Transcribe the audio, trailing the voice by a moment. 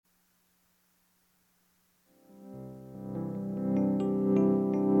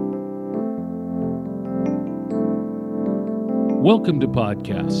Welcome to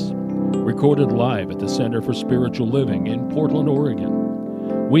Podcasts, recorded live at the Center for Spiritual Living in Portland,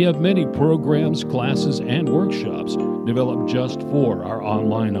 Oregon. We have many programs, classes, and workshops developed just for our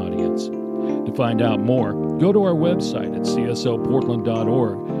online audience. To find out more, go to our website at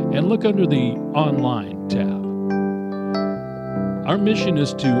csoportland.org and look under the Online tab. Our mission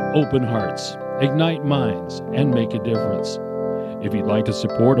is to open hearts, ignite minds, and make a difference. If you'd like to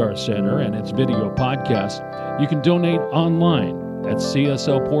support our center and its video podcast, you can donate online at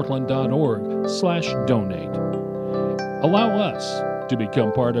csoportland.org/donate. Allow us to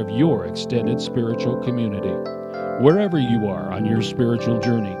become part of your extended spiritual community. Wherever you are on your spiritual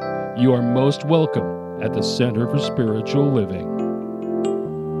journey, you are most welcome at the Center for Spiritual Living.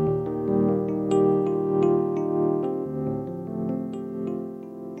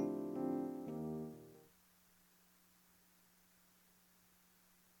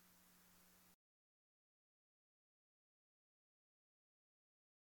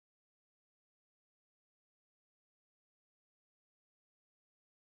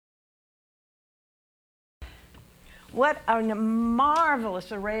 What a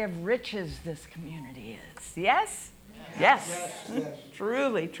marvelous array of riches this community is. Yes? Yes.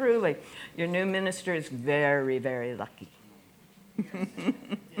 Truly, truly. Your new minister is very, very lucky.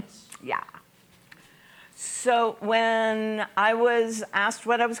 Yeah. So when I was asked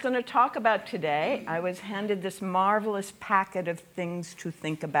what I was going to talk about today, I was handed this marvelous packet of things to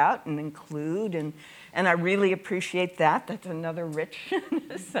think about and include, and I really appreciate that. That's another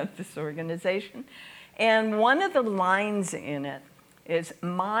richness of this organization. And one of the lines in it is,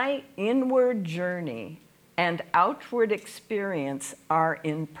 my inward journey and outward experience are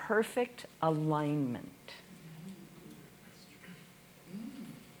in perfect alignment.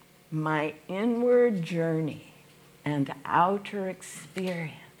 My inward journey and outer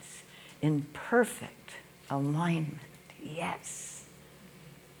experience in perfect alignment. Yes.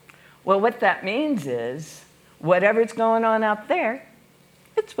 Well, what that means is, whatever's going on out there,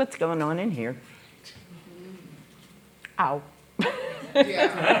 it's what's going on in here. Ow.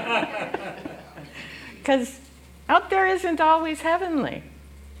 Because out there isn't always heavenly.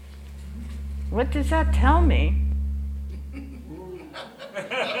 What does that tell me?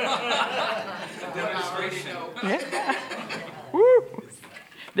 Demonstration. Yeah. Woo.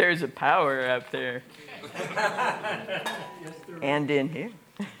 There's a power out there. And in here.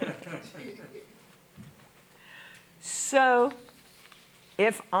 So,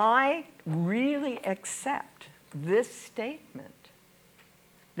 if I really accept this statement,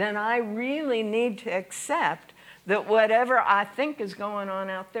 then I really need to accept that whatever I think is going on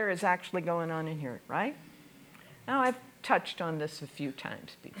out there is actually going on in here, right? Now, I've touched on this a few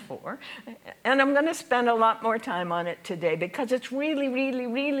times before, and I'm going to spend a lot more time on it today because it's really, really,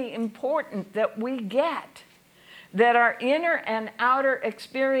 really important that we get that our inner and outer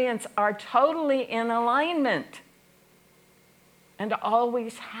experience are totally in alignment and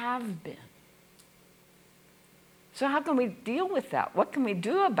always have been. So how can we deal with that? What can we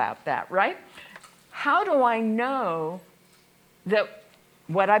do about that, right? How do I know that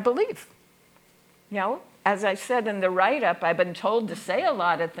what I believe? You know, as I said in the write-up, I've been told to say a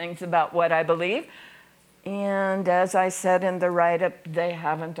lot of things about what I believe. And as I said in the write-up, they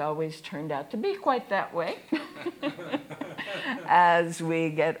haven't always turned out to be quite that way as we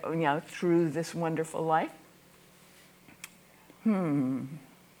get, through this wonderful life.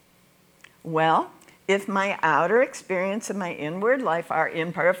 Well, if my outer experience and my inward life are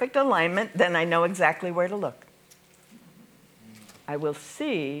in perfect alignment, then I know exactly where to look. I will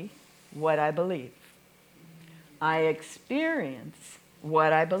see what I believe. I experience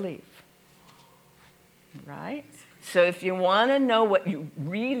what I believe. Right? So if you want to know what you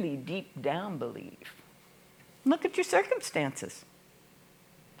really deep down believe, look at your circumstances.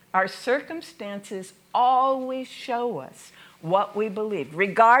 Our circumstances always show us what we believe,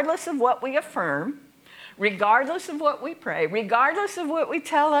 regardless of what we affirm, regardless of what we pray, regardless of what we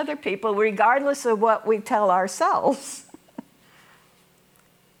tell other people, regardless of what we tell ourselves.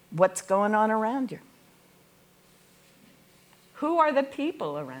 What's going on around you? Who are the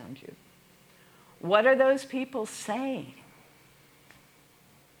people around you? What are those people saying?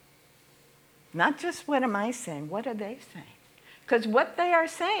 Not just what am I saying, what are they saying? Because what they are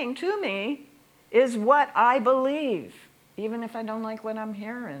saying to me is what I believe, even if I don't like what I'm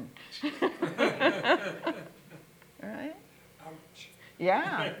hearing. Right? Ouch.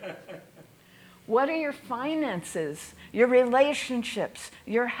 Yeah. What are your finances, your relationships,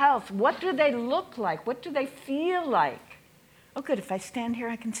 your health? What do they look like? What do they feel like? Oh, good, if I stand here,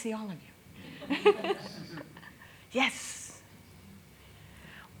 I can see all of you. Yes.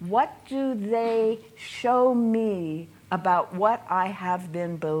 What do they show me about what I have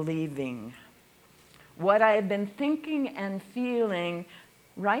been believing, what I have been thinking and feeling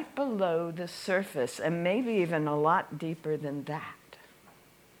right below the surface, and maybe even a lot deeper than that.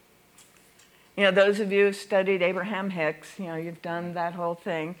 You know, those of you who've studied Abraham Hicks, you know, you've done that whole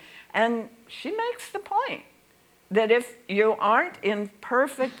thing, and she makes the point that if you aren't in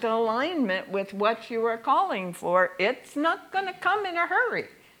perfect alignment with what you are calling for, it's not going to come in a hurry.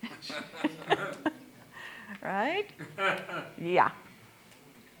 Right? Yeah.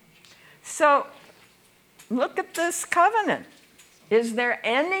 So, look at this covenant. Is there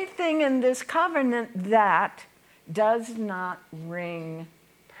anything in this covenant that does not ring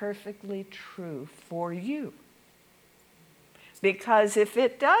perfectly true for you? Because if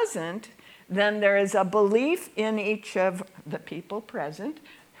it doesn't, then there is a belief in each of the people present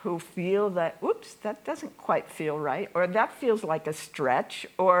who feel that, oops, that doesn't quite feel right, or that feels like a stretch,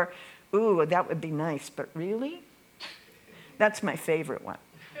 or, ooh, that would be nice, but really? That's my favorite one.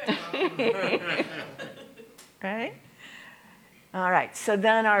 Right? All right, so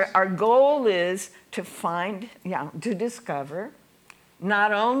then our goal is to find, to discover,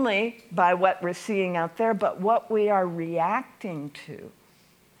 not only by what we're seeing out there, but what we are reacting to,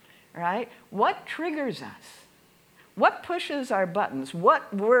 right? What triggers us? What pushes our buttons?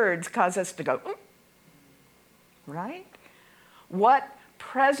 What words cause us to go, right? What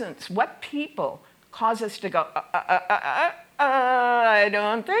presence, what people cause us to go, I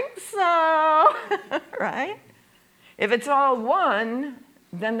don't think so, right? If it's all one,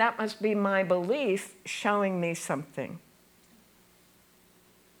 then that must be my belief showing me something.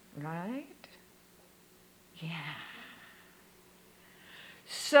 Right? Yeah.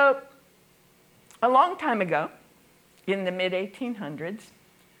 So, a long time ago, in the mid-1800s,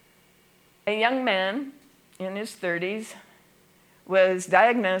 a young man in his 30s was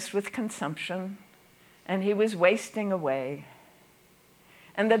diagnosed with consumption, and he was wasting away.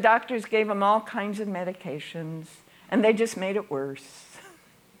 And the doctors gave him all kinds of medications, and they just made it worse.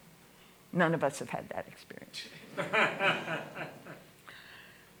 None of us have had that experience.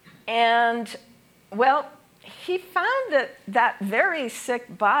 And, well, he found that that very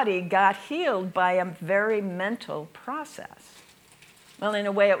sick body got healed by a very mental process. Well, in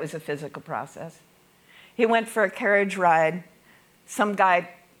a way, it was a physical process. He went for a carriage ride. Some guy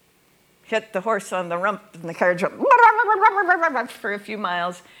hit the horse on the rump, and the carriage went for a few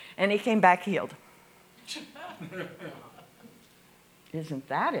miles, and he came back healed. Isn't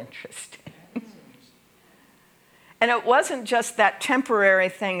that interesting? And it wasn't just that temporary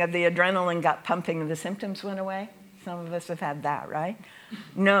thing of the adrenaline got pumping and the symptoms went away. Some of us have had that, right?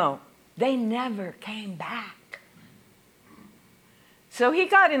 No, they never came back. So he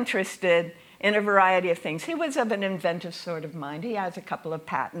got interested in a variety of things. He was of an inventive sort of mind. He has a couple of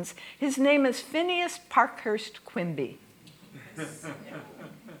patents. His name is Phineas Parkhurst Quimby.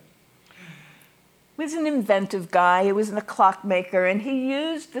 He was an inventive guy. He was a clockmaker, and he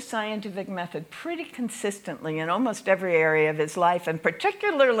used the scientific method pretty consistently in almost every area of his life, and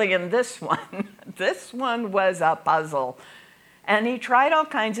particularly in this one. This one was a puzzle. And he tried all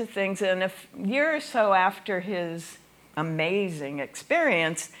kinds of things, and a year or so after his amazing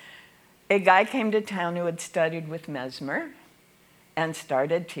experience, a guy came to town who had studied with Mesmer and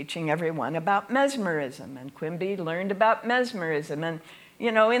started teaching everyone about mesmerism. And Quimby learned about mesmerism. And,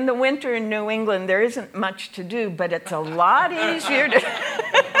 you know, in the winter in New England, there isn't much to do, but it's a lot easier to...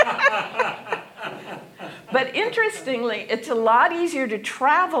 But interestingly, it's a lot easier to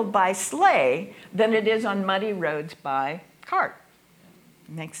travel by sleigh than it is on muddy roads by cart.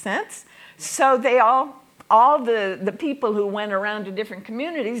 Makes sense? So they all the people who went around to different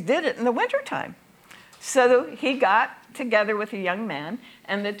communities did it in the wintertime. So he got together with a young man,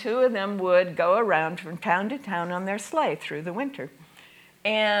 and the two of them would go around from town to town on their sleigh through the winter.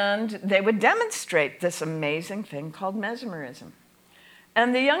 And they would demonstrate this amazing thing called mesmerism.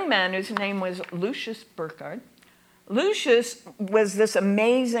 And the young man, whose name was Lucius Burckhardt, Lucius was this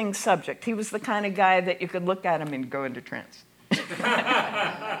amazing subject. He was the kind of guy that you could look at him and go into trance.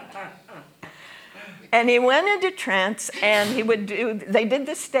 And he went into trance, and they did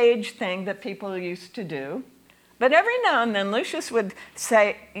the stage thing that people used to do. But every now and then, Lucius would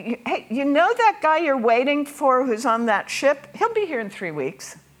say, hey, you know that guy you're waiting for who's on that ship? He'll be here in 3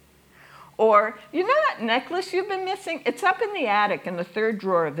 weeks. Or, you know that necklace you've been missing? It's up in the attic in the third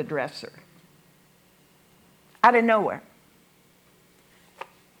drawer of the dresser. Out of nowhere.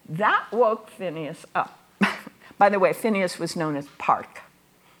 That woke Phineas up. By the way, Phineas was known as Park.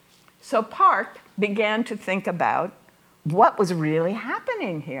 So Park began to think about what was really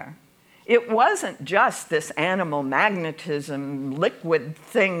happening here. It wasn't just this animal magnetism liquid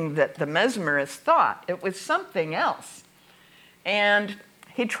thing that the mesmerists thought. It was something else. And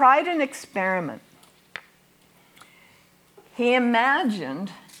he tried an experiment. He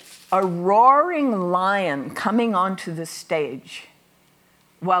imagined a roaring lion coming onto the stage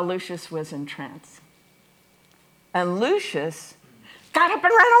while Lucius was in trance. And Lucius got up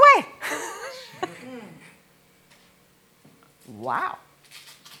and ran away. Wow.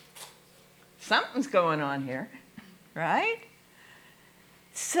 Something's going on here, right?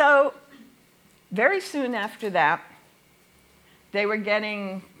 So very soon after that, they were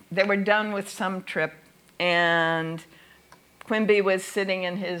done with some trip, and Quimby was sitting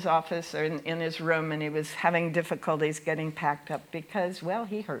in his office or in his room, and he was having difficulties getting packed up because, well,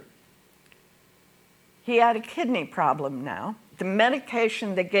 he hurt. He had a kidney problem now. The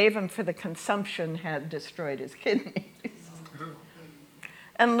medication they gave him for the consumption had destroyed his kidneys.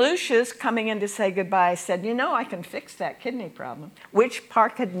 And Lucius, coming in to say goodbye, said, you know, I can fix that kidney problem, which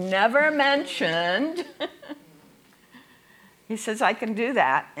Park had never mentioned. He says, I can do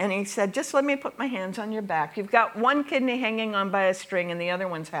that. And he said, just let me put my hands on your back. You've got one kidney hanging on by a string and the other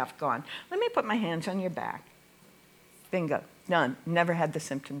one's half gone. Let me put my hands on your back. Bingo, done. Never had the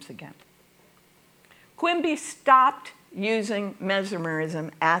symptoms again. Quimby stopped using mesmerism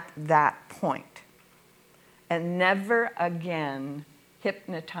at that point and never again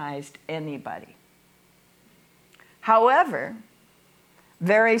hypnotized anybody. However,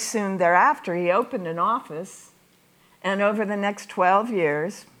 very soon thereafter, he opened an office, and over the next 12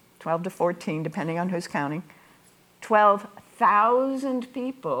 years, 12 to 14, depending on who's counting, 12,000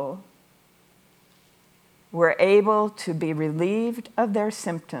 people were able to be relieved of their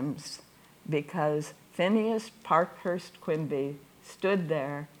symptoms because Phineas Parkhurst Quimby stood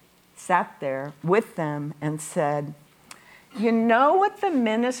there, sat there with them and said, you know what the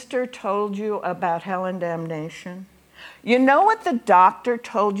minister told you about hell and damnation? You know what the doctor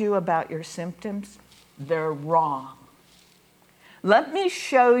told you about your symptoms? They're wrong. Let me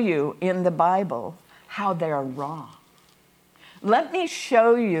show you in the Bible how they're wrong. Let me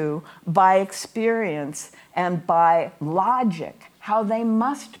show you by experience and by logic how they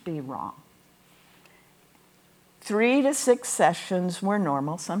must be wrong. 3 to 6 sessions were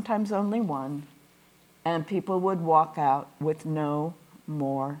normal, sometimes only one, and people would walk out with no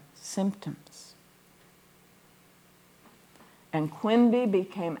more symptoms. And Quimby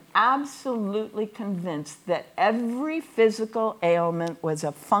became absolutely convinced that every physical ailment was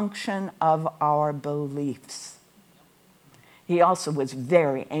a function of our beliefs. He also was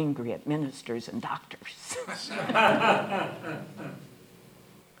very angry at ministers and doctors.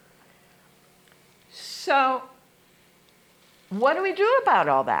 So, what do we do about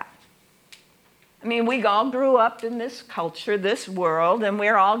all that? I mean, we all grew up in this culture, this world, and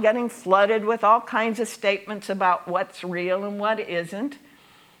we're all getting flooded with all kinds of statements about what's real and what isn't.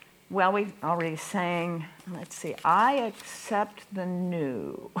 Well, we already sang, let's see, I accept the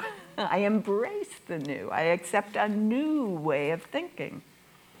new. I embrace the new. I accept a new way of thinking.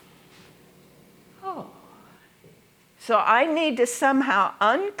 Oh. So I need to somehow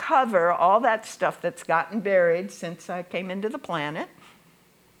uncover all that stuff that's gotten buried since I came into the planet.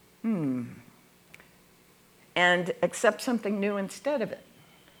 And accept something new instead of it.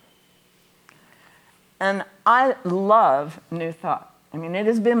 And I love new thought. I mean, it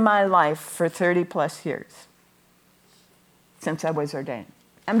has been my life for 30 plus years since I was ordained,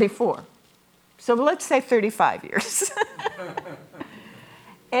 and before. So let's say 35 years.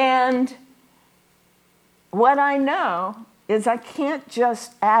 And what I know is I can't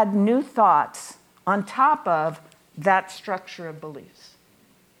just add new thoughts on top of that structure of beliefs.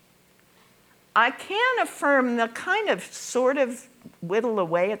 I can affirm the kind of sort of whittle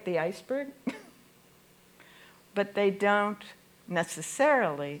away at the iceberg, but they don't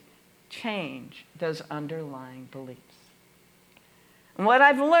necessarily change those underlying beliefs. And what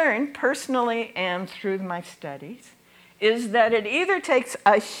I've learned personally and through my studies is that it either takes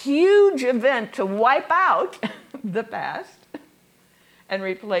a huge event to wipe out the past and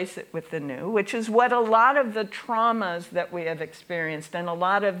replace it with the new, which is what a lot of the traumas that we have experienced and a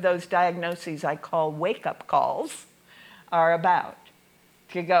lot of those diagnoses I call wake-up calls are about.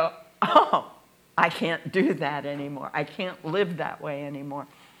 To go, oh, I can't do that anymore. I can't live that way anymore.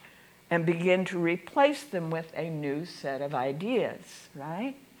 And begin to replace them with a new set of ideas,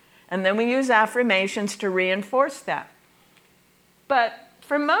 right? And then we use affirmations to reinforce that. But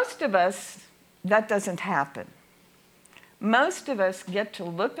for most of us, that doesn't happen. Most of us get to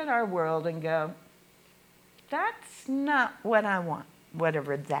look at our world and go, that's not what I want,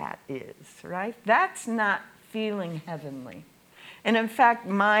 whatever that is, right? That's not feeling heavenly. And in fact,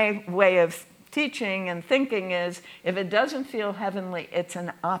 my way of teaching and thinking is, if it doesn't feel heavenly, it's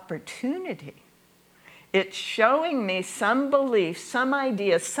an opportunity. It's showing me some belief, some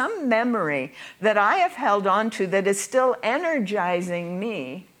idea, some memory that I have held on to that is still energizing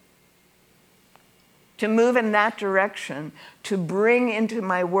me to move in that direction, to bring into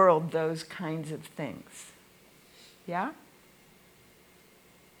my world those kinds of things. Yeah?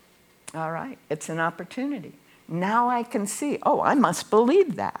 All right, it's an opportunity. Now I can see, oh, I must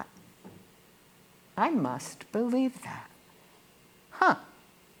believe that. I must believe that. Huh.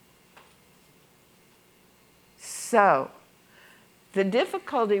 So, the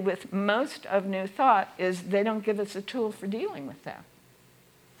difficulty with most of New Thought is they don't give us a tool for dealing with that.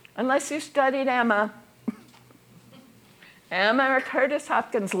 Unless you studied Emma Curtis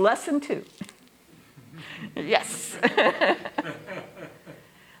Hopkins, lesson 2. Yes.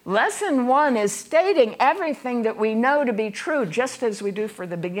 Lesson 1 is stating everything that we know to be true, just as we do for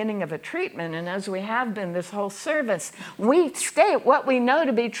the beginning of a treatment, and as we have been this whole service. We state what we know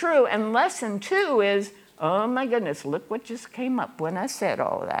to be true, and lesson 2 is, oh my goodness, look what just came up when I said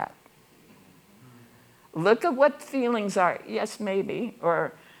all that. Look at what feelings are. Yes, maybe,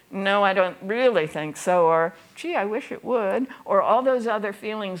 or no, I don't really think so, or gee, I wish it would, or all those other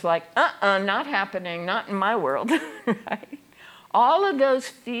feelings like, not happening, not in my world, right? All of those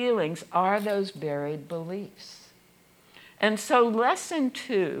feelings are those buried beliefs. And so lesson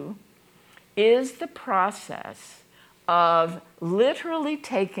 2 is the process of literally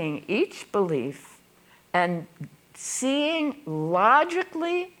taking each belief and seeing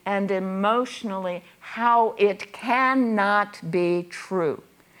logically and emotionally how it cannot be true.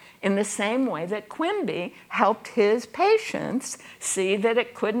 In the same way that Quimby helped his patients see that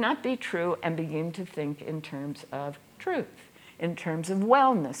it could not be true and begin to think in terms of truth, in terms of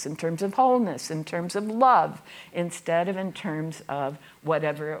wellness, in terms of wholeness, in terms of love, instead of in terms of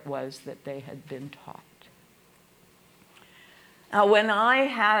whatever it was that they had been taught. Now, when I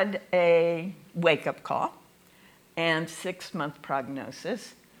had a wake-up call and 6-month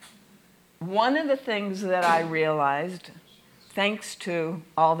prognosis, one of the things that I realized, thanks to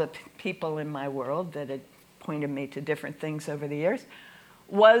all the people in my world that had pointed me to different things over the years,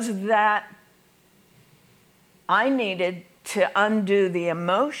 was that I needed to undo the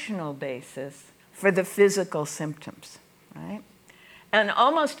emotional basis for the physical symptoms, right? And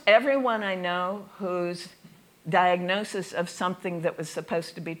almost everyone I know whose diagnosis of something that was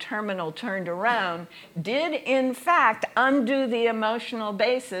supposed to be terminal turned around did, in fact, undo the emotional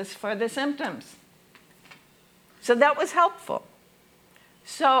basis for the symptoms. So that was helpful.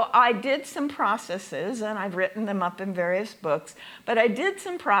 So I did some processes, and I've written them up in various books, but I did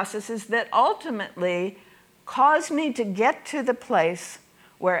some processes that ultimately caused me to get to the place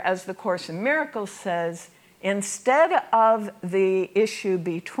where, as the Course in Miracles says, instead of the issue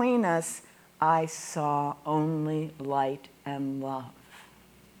between us, I saw only light and love.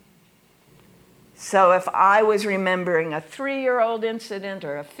 So if I was remembering a 3-year-old incident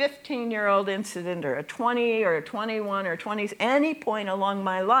or a 15-year-old incident or a 20 or a 21 or 20, any point along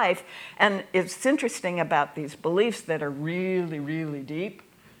my life, and it's interesting about these beliefs that are really, really deep,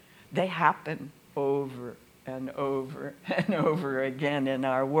 they happen over and over and over again in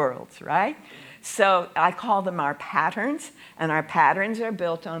our worlds, right? So I call them our patterns, and our patterns are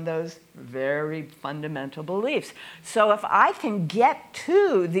built on those very fundamental beliefs. So if I can get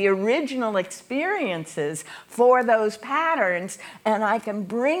to the original experiences for those patterns, and I can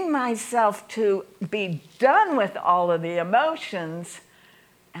bring myself to be done with all of the emotions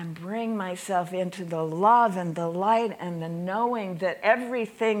and bring myself into the love and the light and the knowing that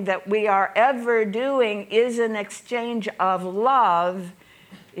everything that we are ever doing is an exchange of love,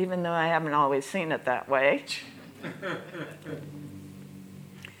 even though I haven't always seen it that way.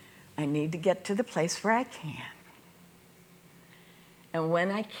 I need to get to the place where I can. And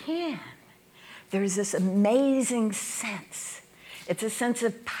when I can, there's this amazing sense. It's a sense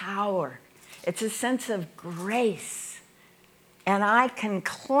of power. It's a sense of grace. And I can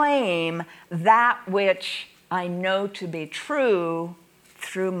claim that which I know to be true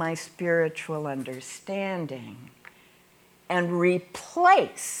through my spiritual understanding, and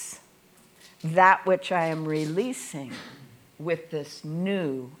replace that which I am releasing with this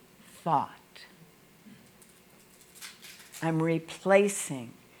new thought. I'm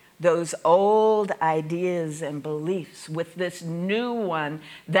replacing those old ideas and beliefs with this new one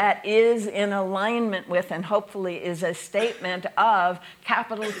that is in alignment with, and hopefully is a statement of,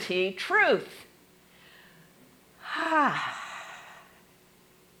 capital T, truth.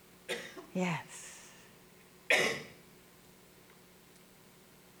 Yes.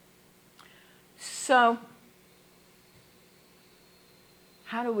 So,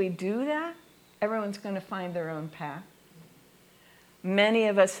 How do we do that? Everyone's going to find their own path. Many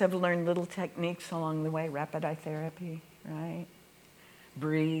of us have learned little techniques along the way, rapid eye therapy, right?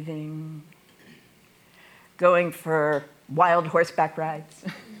 Breathing, going for wild horseback rides.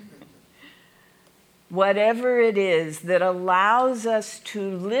 Whatever it is that allows us to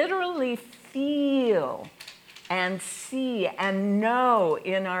literally feel and see and know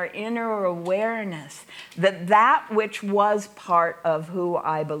in our inner awareness that that which was part of who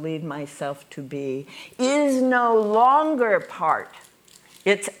I believe myself to be is no longer part.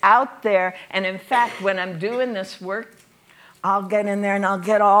 It's out there. And in fact, when I'm doing this work, I'll get in there and I'll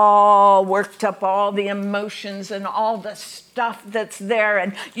get all worked up, all the emotions and all the stuff that's there.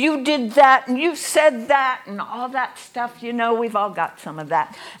 And you did that and you said that and all that stuff. You know, we've all got some of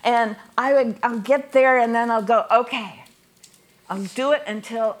that. And I'll get there and then I'll go, okay, I'll do it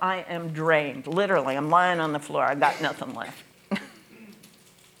until I am drained. Literally, I'm lying on the floor. I got nothing left.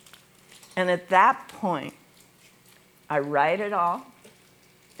 And at that point, I write it all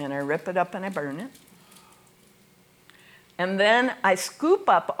and I rip it up and I burn it. And then I scoop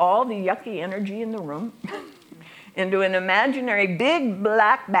up all the yucky energy in the room into an imaginary big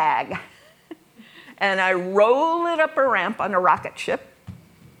black bag. And I roll it up a ramp on a rocket ship.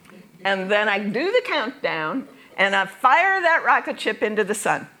 And then I do the countdown and I fire that rocket ship into the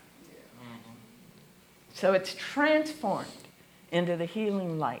sun. So it's transformed into the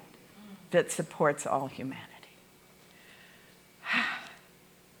healing light that supports all humanity.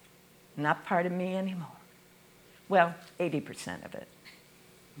 Not part of me anymore. Well, 80% of it.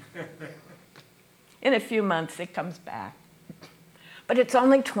 In a few months, it comes back. But it's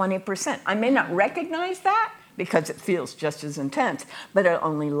only 20%. I may not recognize that because it feels just as intense, but it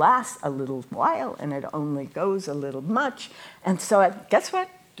only lasts a little while and it only goes a little much. And so guess what?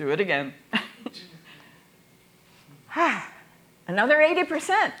 Do it again. Another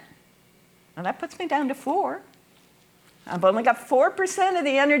 80%. And that puts me down to 4. I've only got 4% of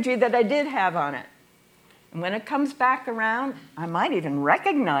the energy that I did have on it. And when it comes back around, I might even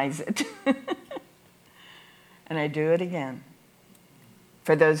recognize it. And I do it again.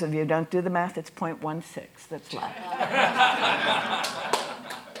 For those of you who don't do the math, it's 0.16 that's left.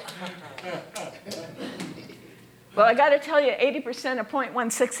 Well, I got to tell you, 80% of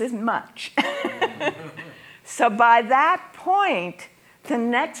 0.16 isn't much. So by that point, the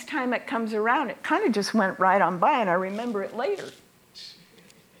next time it comes around, it kind of just went right on by, and I remember it later.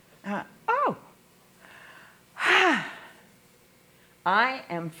 Oh. I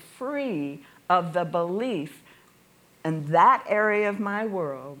am free of the belief in that area of my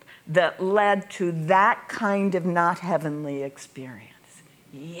world that led to that kind of not heavenly experience.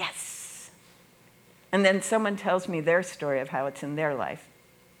 Yes. And then someone tells me their story of how it's in their life.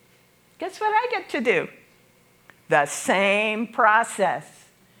 Guess what I get to do? The same process,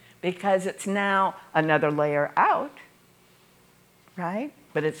 because it's now another layer out, right?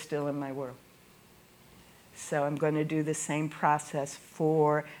 But it's still in my world. So I'm going to do the same process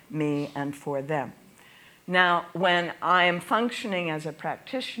for me and for them. Now, when I am functioning as a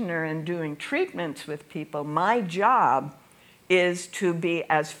practitioner and doing treatments with people, my job is to be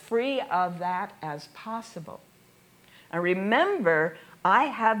as free of that as possible. And remember, I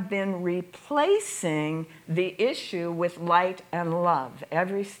have been replacing the issue with light and love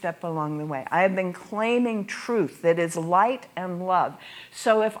every step along the way. I have been claiming truth that is light and love.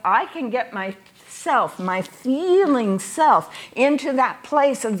 So if I can get myself, my feeling self, into that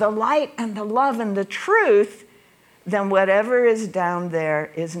place of the light and the love and the truth, then whatever is down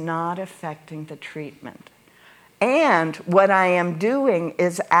there is not affecting the treatment. And what I am doing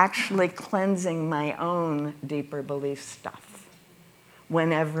is actually cleansing my own deeper belief stuff.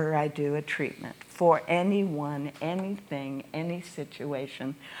 Whenever I do a treatment for anyone, anything, any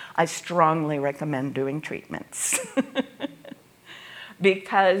situation, I strongly recommend doing treatments.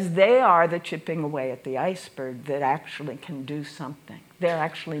 Because they are the chipping away at the iceberg that actually can do something. They're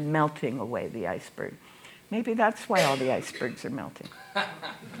actually melting away the iceberg. Maybe that's why all the icebergs are melting.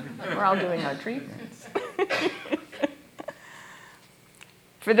 We're all doing our treatments.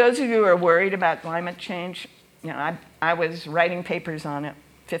 For those of you who are worried about climate change, you know, I was writing papers on it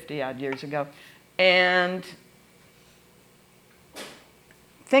 50-odd years ago. And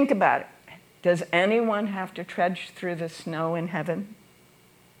think about it. Does anyone have to trudge through the snow in heaven?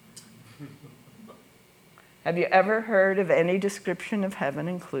 Have you ever heard of any description of heaven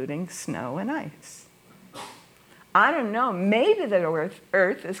including snow and ice? I don't know. Maybe the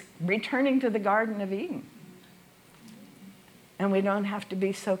earth is returning to the Garden of Eden. And we don't have to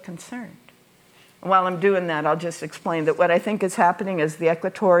be so concerned. While I'm doing that, I'll just explain that what I think is happening is the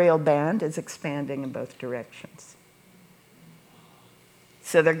equatorial band is expanding in both directions.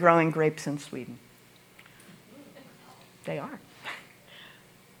 So they're growing grapes in Sweden. They are.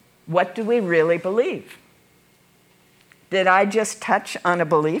 What do we really believe? Did I just touch on a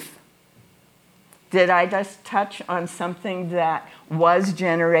belief? Did I just touch on something that was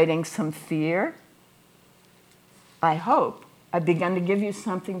generating some fear? I hope I've begun to give you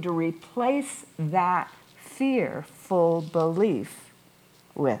something to replace that fearful belief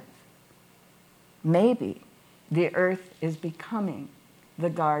with. Maybe the earth is becoming the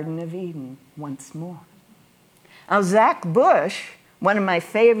Garden of Eden once more. Now, Zach Bush, one of my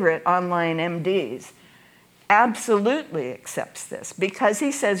favorite online MDs, absolutely accepts this because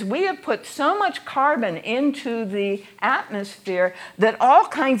he says we have put so much carbon into the atmosphere that all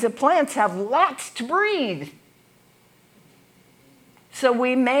kinds of plants have lots to breathe. So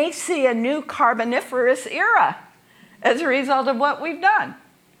we may see a new Carboniferous era as a result of what we've done.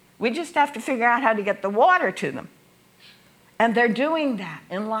 We just have to figure out how to get the water to them. And they're doing that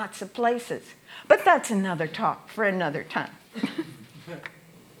in lots of places. But that's another talk for another time.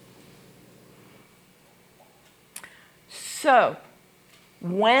 So,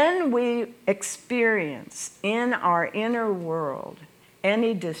 when we experience in our inner world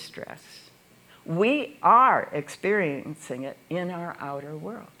any distress, we are experiencing it in our outer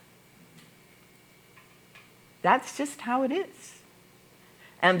world. That's just how it is.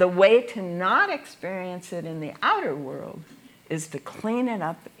 And the way to not experience it in the outer world is to clean it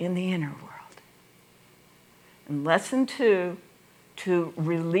up in the inner world. And lesson 2, to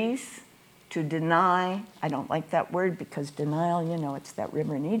release, to deny. I don't like that word because denial, you know, it's that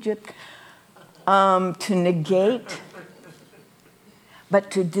river in Egypt. To negate,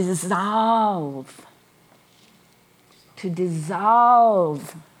 but to dissolve. To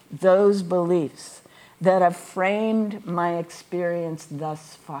dissolve those beliefs that have framed my experience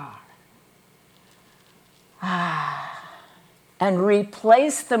thus far. And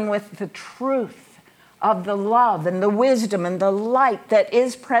replace them with the truth of the love and the wisdom and the light that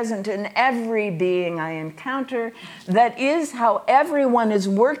is present in every being I encounter, that is how everyone is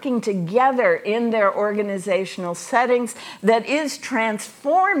working together in their organizational settings, that is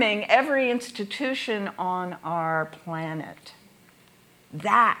transforming every institution on our planet.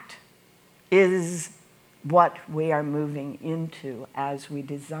 That is what we are moving into as we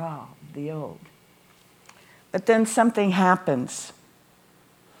dissolve the old. But then something happens.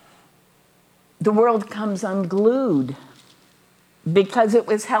 The world comes unglued because it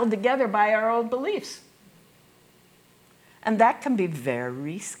was held together by our old beliefs. And that can be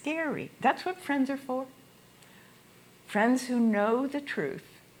very scary. That's what friends are for. Friends who know the truth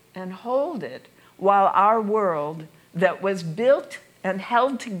and hold it while our world that was built and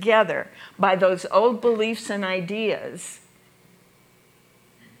held together by those old beliefs and ideas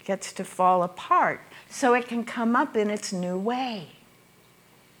gets to fall apart so it can come up in its new way.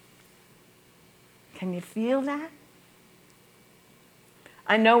 Can you feel that?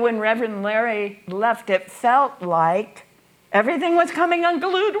 I know when Reverend Larry left, it felt like everything was coming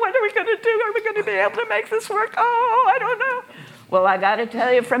unglued. What are we going to do? Are we going to be able to make this work? Oh, I don't know. Well, I got to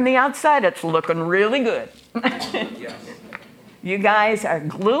tell you, from the outside, it's looking really good. Yes. You guys are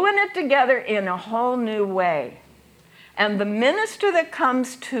gluing it together in a whole new way. And the minister that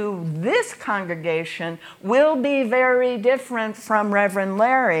comes to this congregation will be very different from Reverend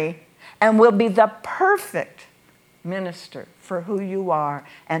Larry, and will be the perfect minister for who you are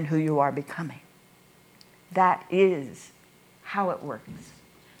and who you are becoming. That is how it works.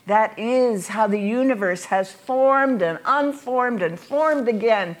 That is how the universe has formed and unformed and formed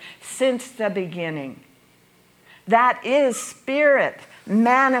again since the beginning. That is spirit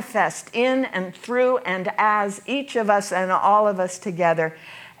manifest in and through and as each of us and all of us together.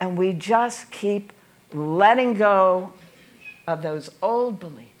 And we just keep letting go of those old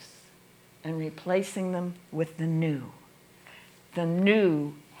beliefs and replacing them with the new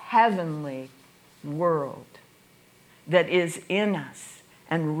heavenly world that is in us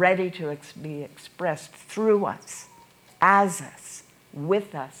and ready to be expressed through us, as us,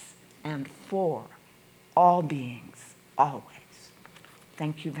 with us, and for all beings, always.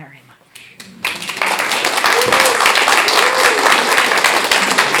 Thank you very much.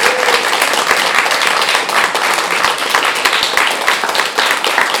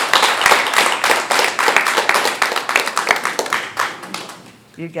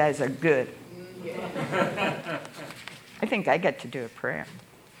 You guys are good. I think I get to do a prayer.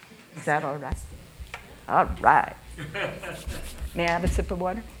 Is that all right? All right. May I have a sip of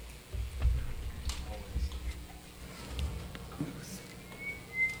water?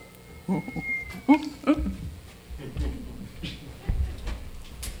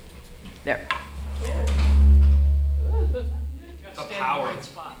 There. Power.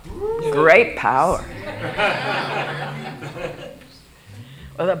 Great power.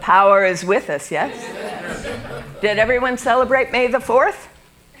 Well, the power is with us, yes? Did everyone celebrate May the 4th?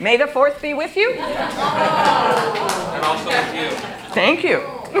 May the 4th be with you? And also with you. Thank you.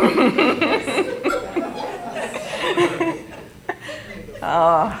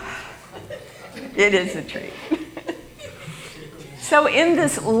 Oh, it is a treat. So in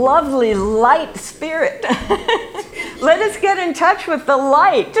this lovely light spirit, let us get in touch with the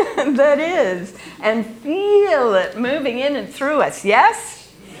light that is and feel it moving in and through us.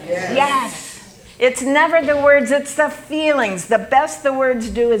 Yes? Yes. Yes. It's never the words, it's the feelings. The best the words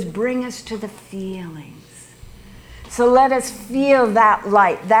do is bring us to the feelings. So let us feel that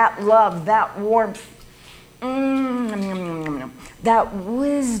light, that love, that warmth, that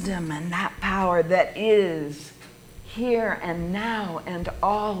wisdom and that power that is here and now and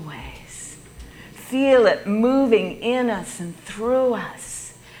always. Feel it moving in us and through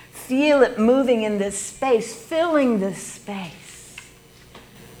us. Feel it moving in this space, filling this space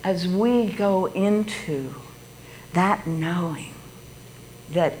as we go into that knowing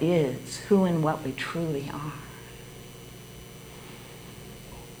that is who and what we truly are.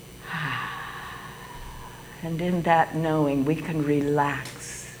 And in that knowing, we can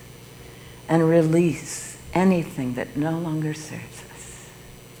relax and release anything that no longer serves us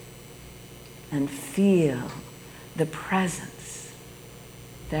and feel the presence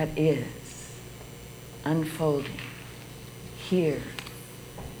that is unfolding here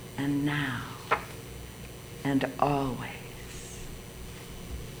and now and always.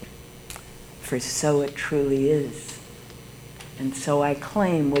 For so it truly is. And so I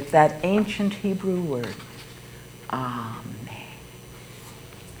claim with that ancient Hebrew word, Amen.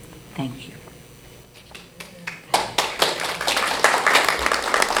 Thank you.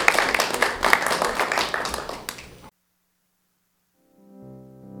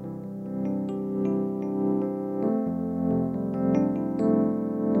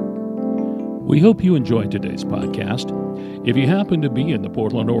 We hope you enjoyed today's podcast. If you happen to be in the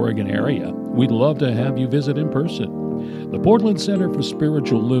Portland, Oregon area, we'd love to have you visit in person. The Portland Center for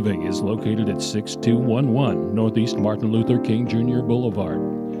Spiritual Living is located at 6211 Northeast Martin Luther King Jr. Boulevard.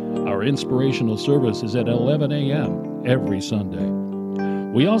 Our inspirational service is at 11 a.m. every Sunday.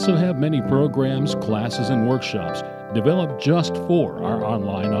 We also have many programs, classes, and workshops developed just for our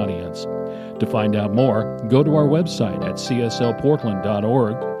online audience. To find out more, go to our website at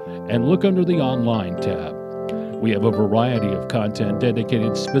cslportland.org and look under the Online tab. We have a variety of content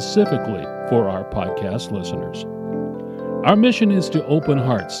dedicated specifically for our podcast listeners. Our mission is to open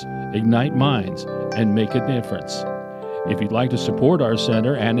hearts, ignite minds, and make a difference. If you'd like to support our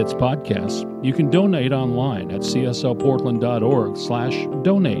center and its podcasts, you can donate online at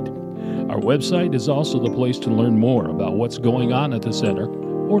cslportland.org/donate. Our website is also the place to learn more about what's going on at the center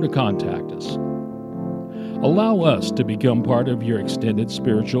or to contact us. Allow us to become part of your extended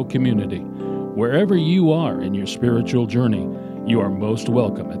spiritual community. Wherever you are in your spiritual journey, you are most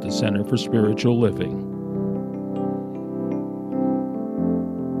welcome at the Center for Spiritual Living.